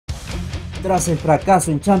Tras el fracaso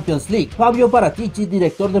en Champions League, Fabio Paratici,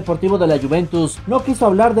 director deportivo de la Juventus, no quiso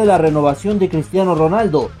hablar de la renovación de Cristiano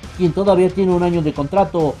Ronaldo, quien todavía tiene un año de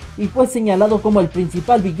contrato y fue señalado como el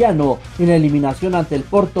principal villano en la eliminación ante el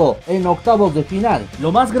Porto en octavos de final.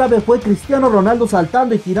 Lo más grave fue Cristiano Ronaldo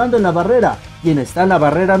saltando y tirando en la barrera. Quien está en la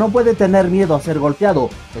barrera no puede tener miedo a ser golpeado,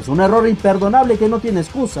 es un error imperdonable que no tiene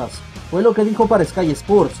excusas. Fue lo que dijo para Sky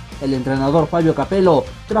Sports el entrenador Fabio Capello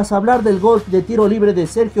tras hablar del gol de tiro libre de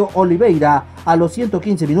Sergio Oliveira a los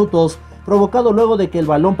 115 minutos, provocado luego de que el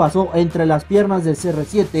balón pasó entre las piernas de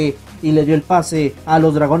CR7 y le dio el pase a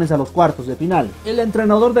los dragones a los cuartos de final. El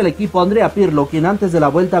entrenador del equipo, Andrea Pirlo, quien antes de la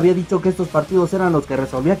vuelta había dicho que estos partidos eran los que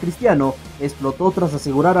resolvía Cristiano, explotó tras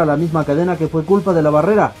asegurar a la misma cadena que fue culpa de la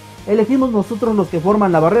barrera. Elegimos nosotros los que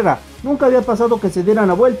forman la barrera, nunca había pasado que se dieran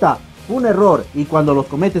la vuelta. Un error, y cuando los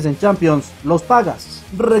cometes en Champions, los pagas.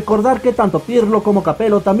 Recordar que tanto Pirlo como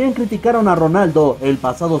Capello también criticaron a Ronaldo el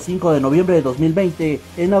pasado 5 de noviembre de 2020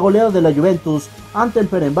 en la goleada de la Juventus ante el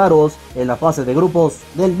Ferencváros en la fase de grupos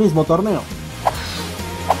del mismo torneo.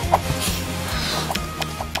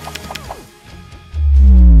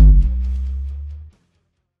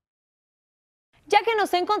 Ya que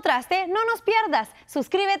nos encontraste, no nos pierdas.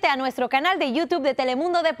 Suscríbete a nuestro canal de YouTube de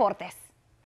Telemundo Deportes.